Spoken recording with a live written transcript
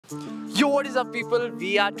Yo, what is up people?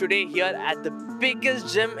 We are today here at the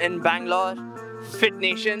biggest gym in Bangalore, Fit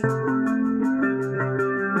Nation.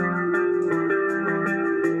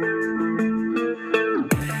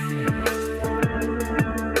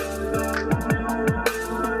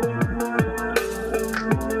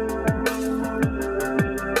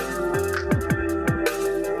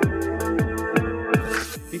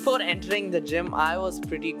 Before entering the gym, I was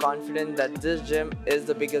pretty confident that this gym is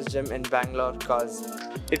the biggest gym in Bangalore because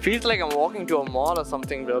it feels like I'm walking to a mall or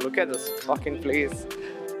something, bro. Look at this fucking place.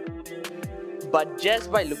 But just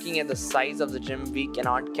by looking at the size of the gym, we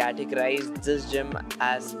cannot categorize this gym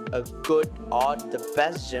as a good or the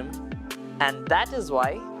best gym. And that is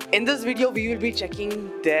why in this video we will be checking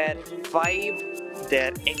their vibe,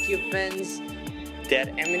 their equipments, their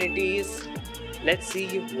amenities. Let's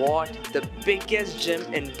see what the biggest gym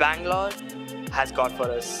in Bangalore has got for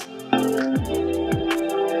us.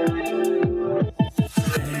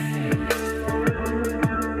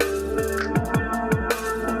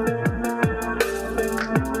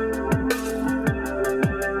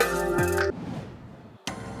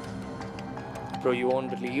 Bro, you won't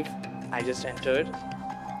believe, I just entered.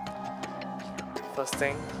 First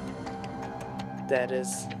thing,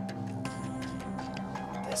 there's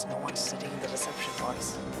no one sitting in the reception,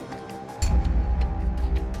 boys.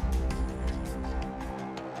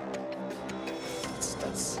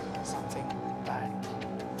 That's something bad.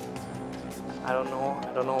 I don't know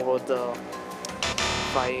about the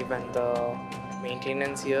vibe and the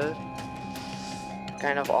maintenance here.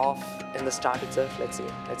 Kind of off in the start itself. Let's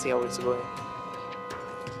see how it's going.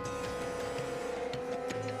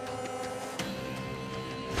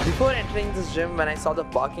 Before entering this gym, when I saw the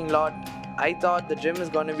parking lot, I thought the gym is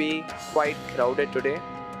going to be quite crowded today,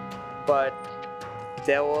 but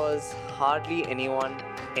there was hardly anyone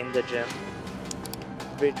in the gym,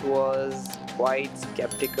 which was quite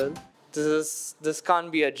skeptical. This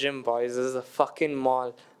can't be a gym, boys. This is a fucking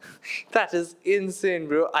mall. That is insane,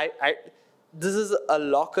 bro. This is a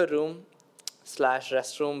locker room /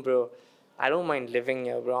 restroom, bro. I don't mind living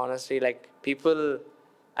here, bro. Honestly, like people.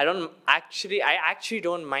 I actually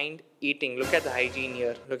don't mind eating. Look at the hygiene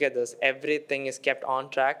here. Look at this. Everything is kept on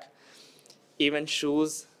track. Even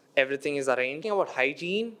shoes, everything is arranged. Talking about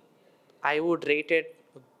hygiene, I would rate it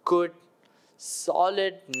a good,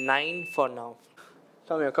 solid 9 for now.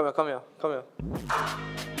 Come here.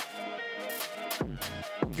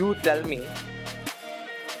 You tell me,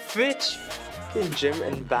 which gym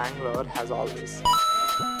in Bangalore has all this?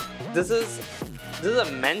 This is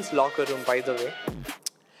a men's locker room, by the way.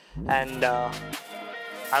 And I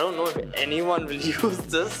don't know if anyone will use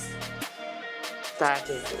this. That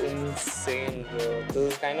is insane, bro.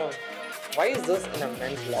 This is kind of... Why is this in a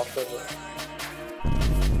men's locker room?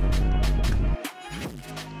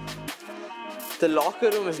 The locker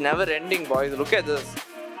room is never ending, boys. Look at this.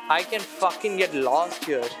 I can fucking get lost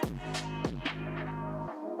here.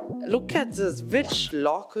 Look at this. Which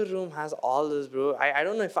locker room has all this, bro? I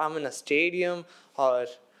don't know if I'm in a stadium or...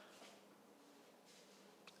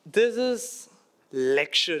 This is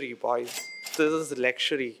luxury, boys. This is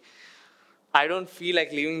luxury. I don't feel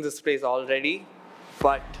like leaving this place already,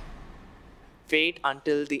 but wait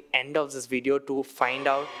until the end of this video to find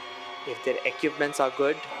out if their equipments are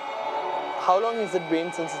good. How long has it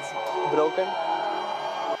been since it's broken?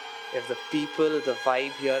 If the people, the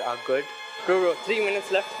vibe here are good. Bro, 3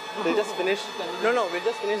 minutes left. They just finished. No, we'll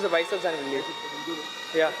just finish the biceps and we'll leave.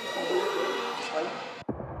 Yeah.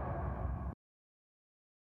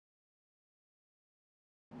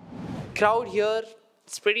 Crowd here,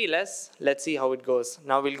 it's pretty less. Let's see how it goes.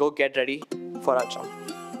 Now we'll go get ready for our jump.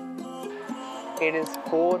 It is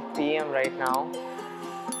 4 PM right now.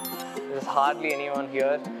 There's hardly anyone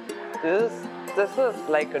here. This is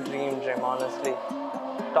like a dream gym, honestly.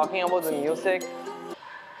 Talking about the music,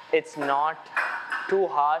 it's not too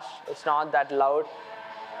harsh. It's not that loud.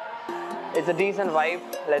 It's a decent vibe.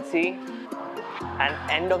 Let's see. And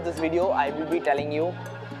end of this video, I will be telling you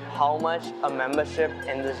how much a membership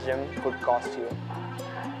in this gym could cost you.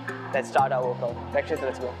 Let's start our workout. Rakshit,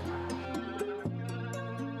 let's go.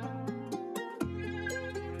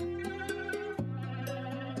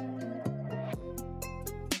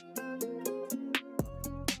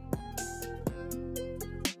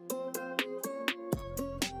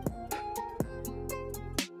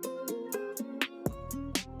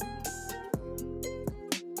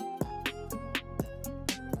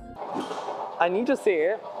 I need to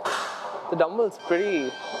say, the dumbbell's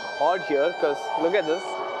pretty odd here because look at this.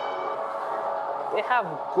 They have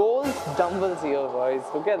gold dumbbells here, boys.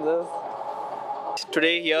 Look at this.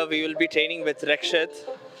 Today here we will be training with Rakshit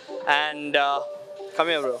and come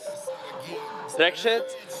here, bro.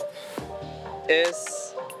 Rakshit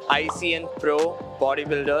is ICN Pro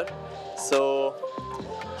bodybuilder. So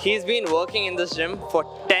he's been working in this gym for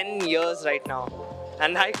 10 years right now.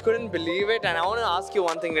 And I couldn't believe it. And I want to ask you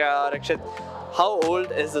one thing, Rakshit. How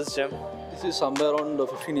old is this gym? This is somewhere around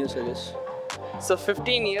 15 years, I guess. So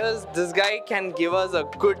 15 years, this guy can give us a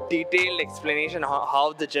good detailed explanation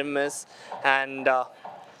how the gym is. And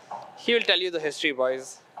he will tell you the history,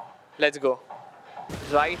 boys. Let's go.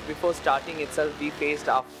 Right before starting itself, we faced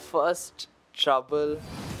our first trouble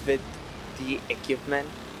with the equipment.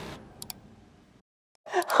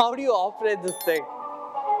 How do you operate this thing?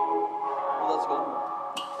 That's gone.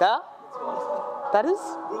 Yeah? That is?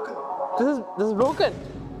 Broken. This is broken.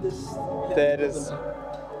 There is.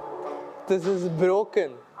 This is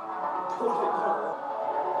broken.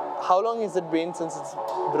 How long has it been since it's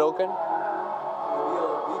broken? Maybe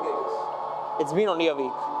a week, I guess. It's been only a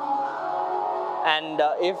week. And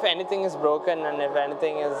if anything is broken and if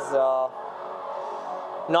anything is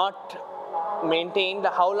not maintained,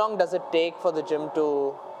 how long does it take for the gym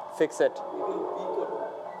to fix it?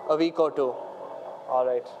 Maybe A week or two. All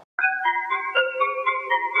right.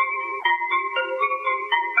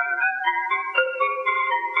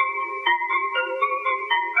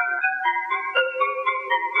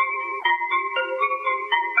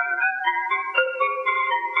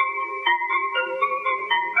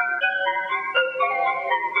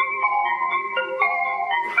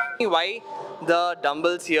 Why the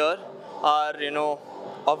dumbbells here are,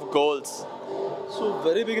 of golds? So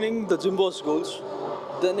very beginning the gym was golds.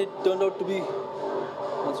 Then it turned out to be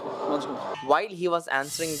once more. While he was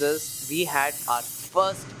answering this, we had our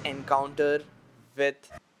first encounter with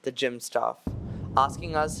the gym staff,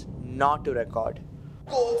 asking us not to record.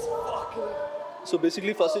 So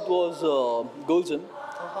basically first it was gold gym.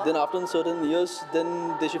 Then after certain years,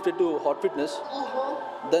 then they shifted to hot fitness.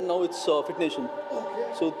 Then now it's Fit Nation.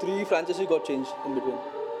 So 3 franchises got changed in between.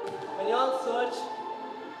 When you all search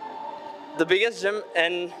the biggest gym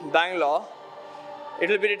in Bangalore, it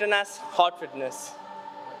will be written as Hot Fitness.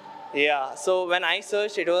 Yeah, so when I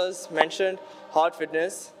searched, it was mentioned Hot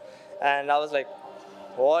Fitness, and I was like,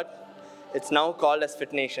 what? It's now called as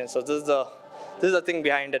Fit Nation. So this is the thing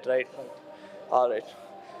behind it, right? All right.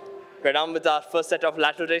 We're done with our first set of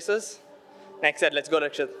lateral raises. Next set, let's go,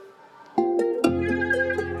 Rakshit.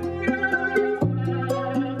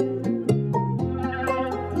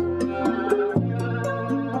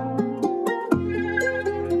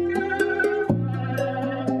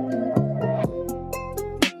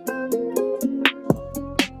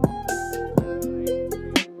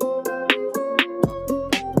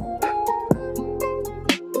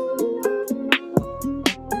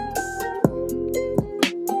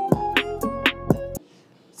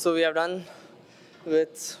 So we have done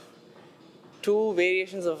with 2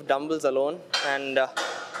 variations of dumbbells alone, and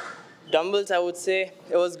dumbbells, I would say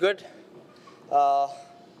it was good,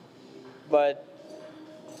 but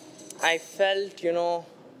I felt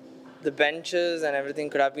the benches and everything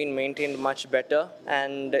could have been maintained much better.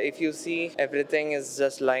 And if you see, everything is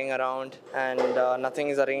just lying around and nothing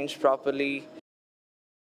is arranged properly.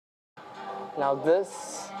 Now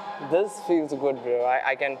this feels good, bro.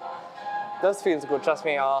 This feels good, trust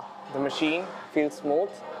me. The machine feels smooth.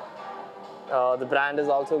 The brand is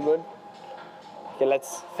also good. Okay,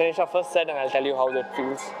 let's finish our first set and I'll tell you how that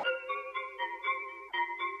feels.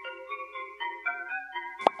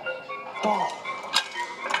 Oh.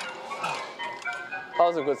 That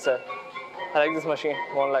was a good set. I like this machine,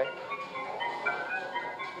 won't lie.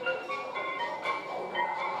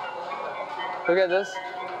 Look at this.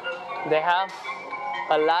 They have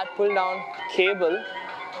a lat pull down cable,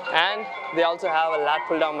 and they also have a lat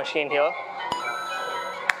pull down machine here.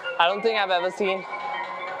 I don't think I've ever seen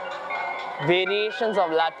variations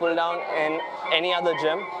of lat pull down in any other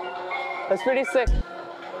gym. It's pretty sick.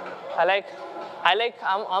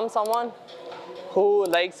 I'm someone who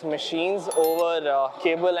likes machines over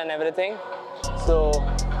cable and everything. So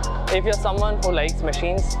if you're someone who likes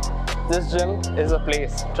machines, this gym is a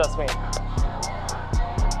place, trust me.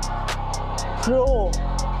 Bro,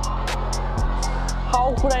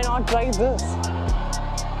 how could I not try this?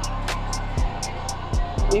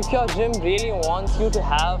 If your gym really wants you to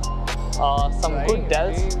have some good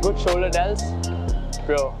delts, good shoulder delts,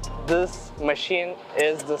 bro, this machine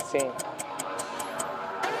is the same.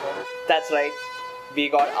 That's right, we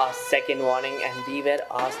got our second warning and we were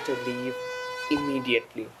asked to leave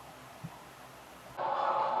immediately.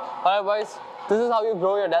 Alright boys, this is how you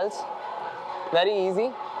grow your delts. Very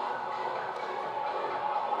easy.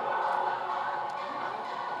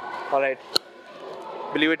 Alright,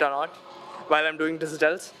 believe it or not, while I'm doing this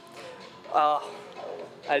delts,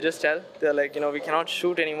 I'll just tell. They're like, we cannot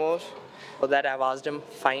shoot anymore. For that, I've asked him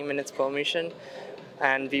 5 minutes permission,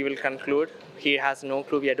 and we will conclude. He has no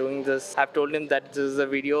clue we are doing this. I've told him that this is a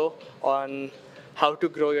video on how to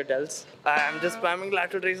grow your delts. I'm just spamming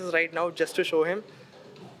lateral raises right now just to show him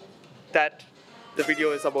that the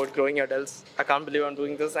video is about growing your delts. I can't believe I'm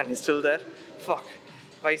doing this and he's still there. Fuck.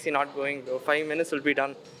 Why is he not going though? 5 minutes will be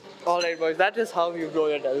done. Alright boys, that is how you grow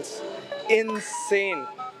your delts. Insane.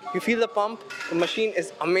 You feel the pump, the machine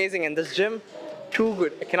is amazing, and this gym, too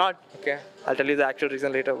good. I cannot, okay, I'll tell you the actual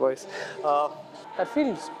reason later boys. That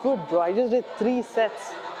feels good bro, I just did 3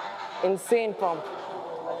 sets. Insane pump.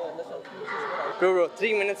 Bro,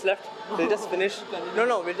 3 minutes left. We'll just finish.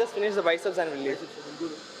 No, we'll just finish the biceps and we'll leave.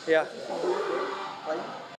 Yeah.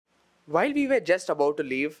 While we were just about to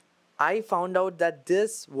leave, I found out that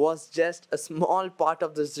this was just a small part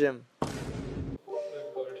of this gym.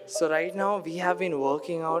 So right now we have been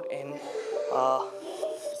working out in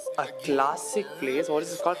a classic place. What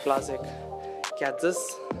is it called? Classic. Yeah,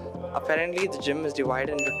 this apparently the gym is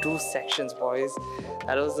divided into 2 sections, boys.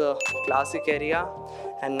 That was the classic area,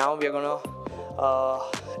 and now we are gonna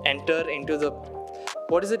enter into the,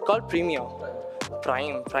 what is it called? Premium.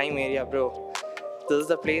 Prime area, bro. This is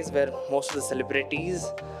the place where most of the celebrities,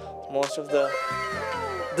 most of the,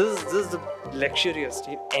 this is the luxurious,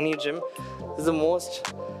 any gym. This is the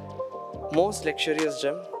most luxurious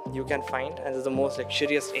gym you can find, and this is the most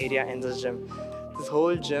luxurious area in this gym. This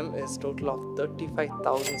whole gym is total of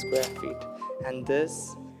 35,000 square feet, and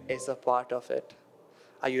this is a part of it.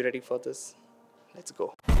 Are you ready for this? Let's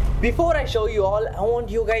go. Before I show you all, I want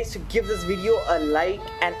you guys to give this video a like,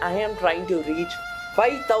 and I am trying to reach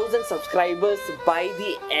 5,000 subscribers by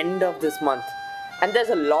the end of this month. And there's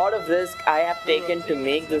a lot of risk I have taken to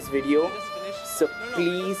make this video. So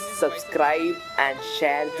please subscribe and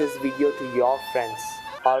share this video to your friends.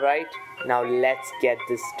 Alright, now let's get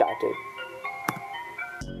this started.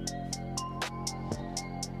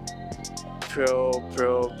 Bro,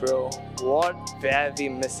 what were we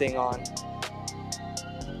missing on?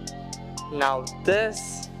 Now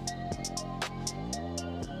this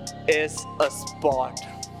is a spot,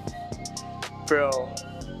 bro.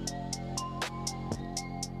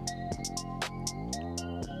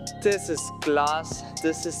 This is class,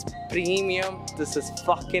 this is premium, this is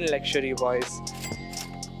fucking luxury, boys.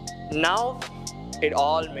 Now it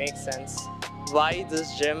all makes sense why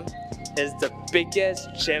this gym is the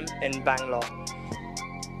biggest gym in Bangalore.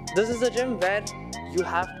 This is a gym where you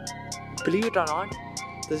have, believe it or not,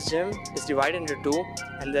 this gym is divided into 2,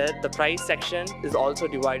 and the price section is also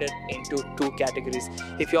divided into 2 categories.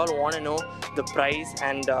 If you all want to know the price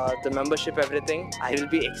and the membership, everything, I will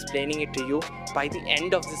be explaining it to you by the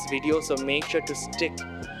end of this video, so make sure to stick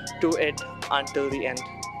to it until the end.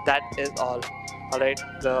 That is all. Alright,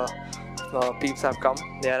 the peeps have come.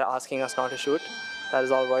 They are asking us not to shoot. That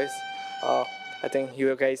is all, boys. I think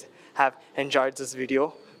you guys have enjoyed this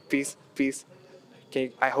video. Peace.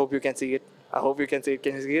 Okay, I hope you can see it. Can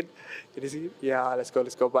you see it? Can you see it? Yeah, let's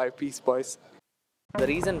go. Bye. Peace, boys. The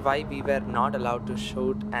reason why we were not allowed to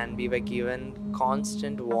shoot and we were given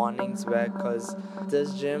constant warnings were because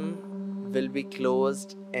this gym will be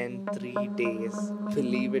closed in 3 days.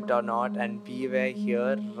 Believe it or not, and we were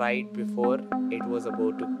here right before it was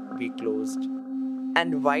about to be closed.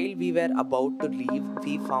 And while we were about to leave,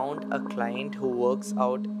 we found a client who works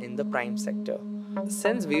out in the prime sector.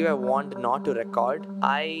 Since we were warned not to record,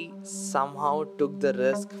 I somehow took the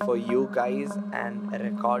risk for you guys and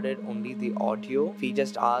recorded only the audio. We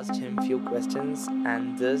just asked him few questions,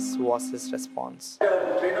 and this was his response.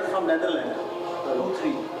 Trainers from Netherlands,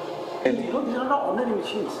 2-3. You know, these are not ordinary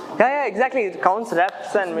machines. Yeah, exactly. It counts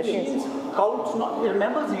reps and machines. Counts not, it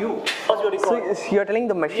remembers you. What's your record? So you're telling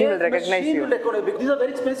the machine will recognize you? Will recognize. These are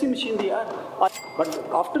very expensive machines they are. But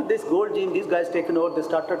after this gold gene, these guys taken over, they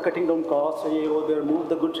started cutting down costs. They removed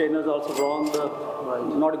the good trainers also wrong,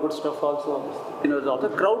 the not good stuff also. The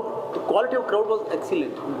crowd, the quality of crowd was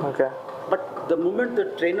excellent. Okay. But the moment the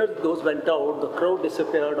trainers those went out, the crowd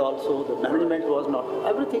disappeared also, the management was not,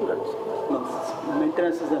 everything got,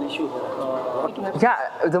 maintenance is an issue here.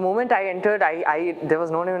 Yeah, the moment I entered, there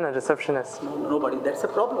was not even a receptionist. Nobody, that's a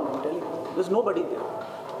problem, I'm telling you. There's nobody there.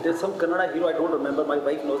 There's some Kannada hero, I don't remember, my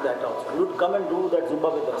wife knows that also. He would come and do that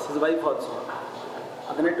Zumba with us, his wife also.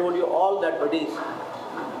 And then I told you, all that buddies,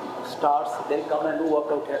 stars, they'll come and do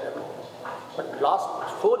workout here. But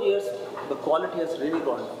last 4 years, the quality has really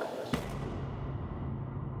gone down.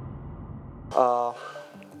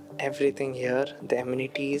 Everything here, the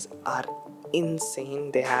amenities are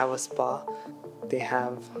insane. They have a spa, they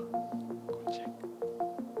have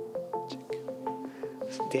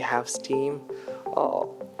they have steam,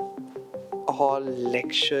 all all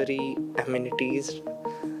luxury amenities.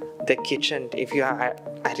 The kitchen, if you I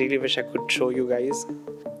really wish I could show you guys.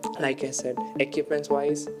 Like I said, equipments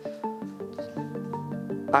wise,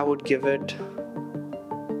 I would give it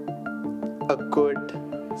a good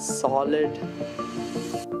solid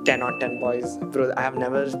 10 on 10, boys. Bro, I have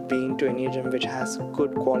never been to any gym which has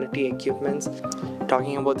good quality equipments.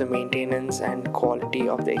 Talking about the maintenance and quality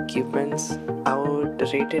of the equipments, I would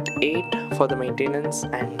rate it 8 for the maintenance,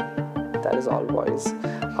 and that is all, boys.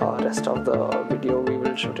 Rest of the video we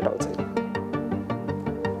will shoot it outside.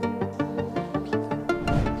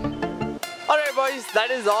 Alright boys, that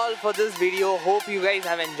is all for this video. Hope you guys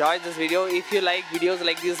have enjoyed this video. If you like videos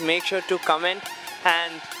like this, make sure to comment,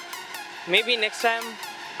 and maybe next time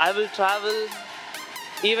I will travel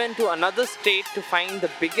even to another state to find the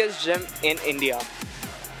biggest gym in India.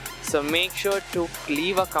 So make sure to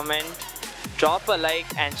leave a comment, drop a like,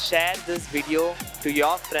 and share this video to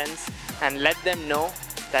your friends and let them know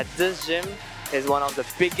that this gym is one of the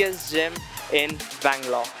biggest gym in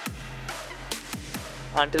Bangalore.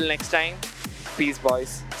 Until next time, peace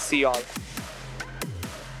boys. See you all.